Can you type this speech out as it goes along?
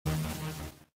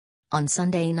On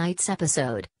Sunday night's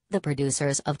episode, the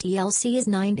producers of TLC's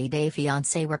 90 Day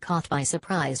Fiancé were caught by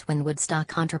surprise when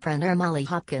Woodstock entrepreneur Molly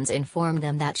Hopkins informed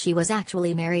them that she was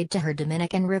actually married to her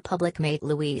Dominican Republic mate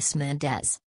Luis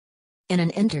Mendez. In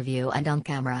an interview and on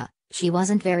camera, she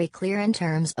wasn't very clear in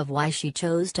terms of why she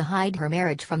chose to hide her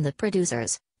marriage from the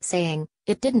producers, saying,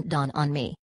 "It didn't dawn on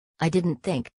me. I didn't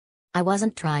think. I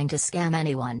wasn't trying to scam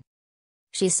anyone."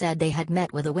 She said they had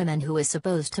met with a woman who was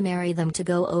supposed to marry them to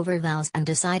go over vows and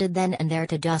decided then and there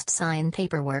to just sign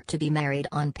paperwork to be married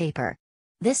on paper.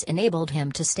 This enabled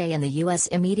him to stay in the US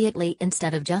immediately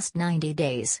instead of just 90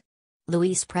 days.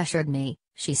 "Luis pressured me,"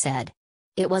 she said.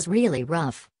 "It was really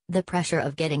rough, the pressure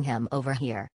of getting him over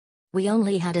here. We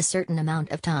only had a certain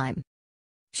amount of time."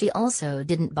 She also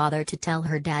didn't bother to tell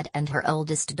her dad and her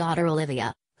oldest daughter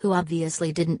Olivia, who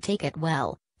obviously didn't take it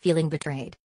well, feeling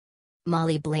betrayed.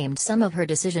 Molly blamed some of her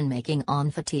decision-making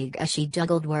on fatigue as she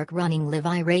juggled work running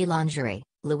Levi Ray Lingerie,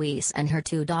 Luis and her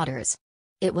 2 daughters.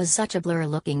 "It was such a blur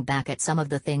looking back at some of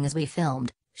the things we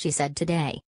filmed," she said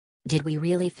today. "Did we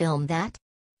really film that?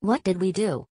 What did we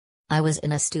do? I was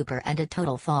in a stupor and a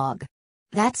total fog.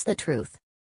 That's the truth."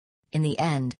 In the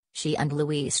end, she and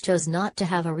Luis chose not to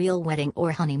have a real wedding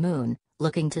or honeymoon,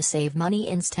 looking to save money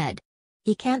instead.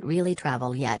 "He can't really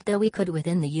travel yet, though we could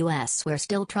within the US. We're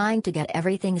still trying to get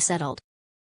everything settled."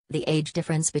 The age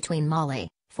difference between Molly,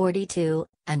 42,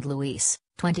 and Luis,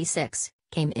 26,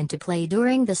 came into play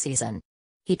during the season.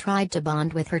 He tried to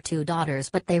bond with her 2 daughters,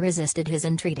 but they resisted his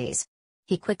entreaties.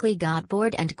 He quickly got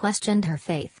bored and questioned her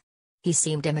faith. He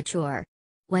seemed immature.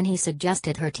 When he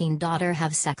suggested her teen daughter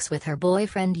have sex with her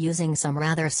boyfriend using some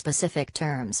rather specific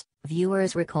terms,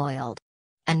 viewers recoiled.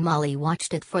 And Molly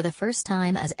watched it for the first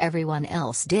time as everyone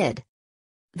else did.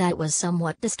 "That was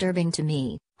somewhat disturbing to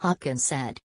me," Hopkins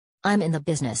said. "I'm in the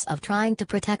business of trying to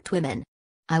protect women.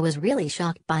 I was really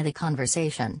shocked by the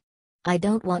conversation. I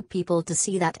don't want people to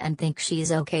see that and think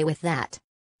she's okay with that.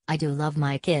 I do love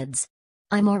my kids.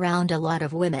 I'm around a lot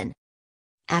of women."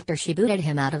 After she booted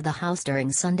him out of the house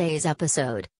during Sunday's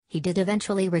episode, he did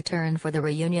eventually return for the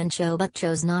reunion show but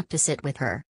chose not to sit with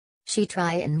her. "She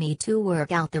tried and me to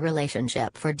work out the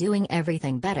relationship for doing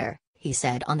everything better," he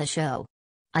said on the show.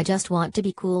 "I just want to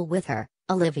be cool with her,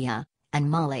 Olivia, and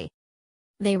Molly."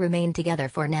 They remain together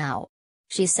for now.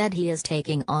 She said he is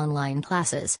taking online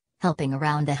classes, helping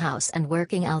around the house and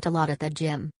working out a lot at the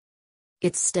gym.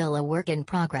 "It's still a work in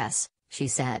progress," she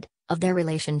said, of their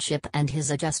relationship and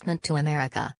his adjustment to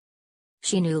America.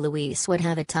 She knew Luis would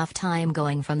have a tough time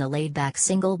going from the laid-back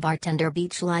single bartender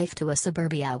beach life to a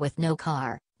suburbia with no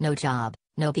car, no job,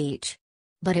 no beach.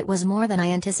 "But it was more than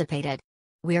I anticipated.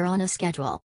 We're on a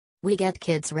schedule. We get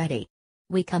kids ready.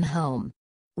 We come home.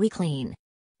 We clean.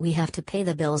 We have to pay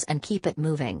the bills and keep it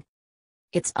moving."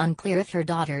 It's unclear if her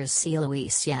daughters see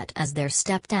Luis yet as their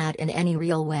stepdad in any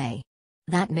real way.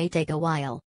 "That may take a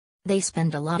while. They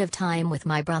spend a lot of time with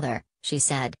my brother," she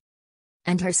said.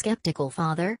 And her skeptical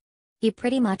father? He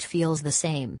pretty much feels the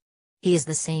same. He is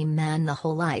the same man the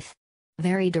whole life.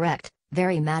 Very direct,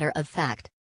 very matter of fact.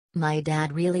 "My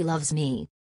dad really loves me.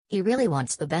 He really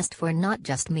wants the best for not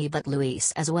just me but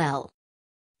Luis as well."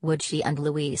 Would she and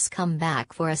Luis come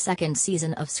back for a second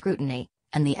season of Scrutiny,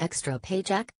 and the extra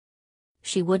paycheck?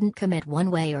 She wouldn't commit one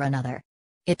way or another.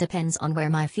 "It depends on where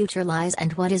my future lies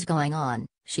and what is going on,"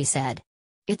 she said.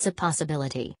 "It's a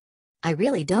possibility. I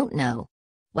really don't know.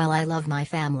 While I love my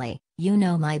family, you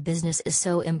know my business is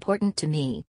so important to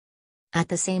me." At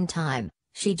the same time,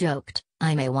 she joked,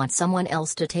 "I may want someone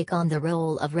else to take on the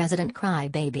role of resident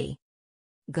crybaby."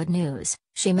 Good news,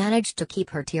 she managed to keep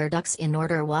her tear ducts in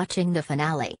order watching the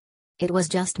finale. "It was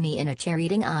just me in a chair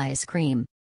eating ice cream.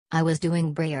 I was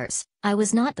doing prayers, I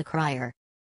was not the crier."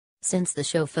 Since the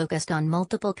show focused on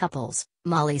multiple couples,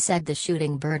 Molly said the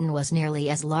shooting burden was nearly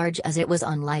as large as it was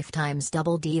on Lifetime's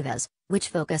Double Divas, which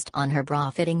focused on her bra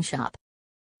fitting shop.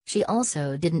 She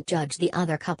also didn't judge the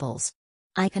other couples.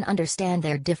 "I can understand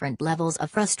their different levels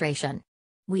of frustration.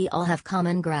 We all have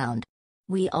common ground.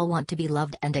 We all want to be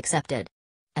loved and accepted.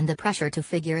 And the pressure to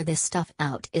figure this stuff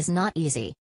out is not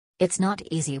easy. It's not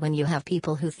easy when you have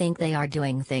people who think they are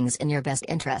doing things in your best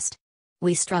interest.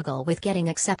 We struggle with getting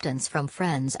acceptance from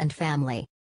friends and family."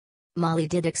 Molly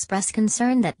did express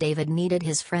concern that David needed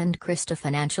his friend Chris to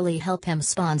financially help him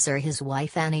sponsor his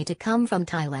wife Annie to come from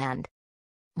Thailand.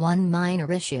 "One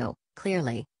minor issue,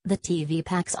 clearly, the TV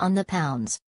packs on the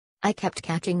pounds. I kept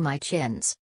catching my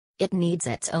chins. It needs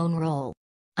its own role.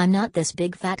 I'm not this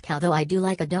big fat cow, though I do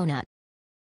like a donut.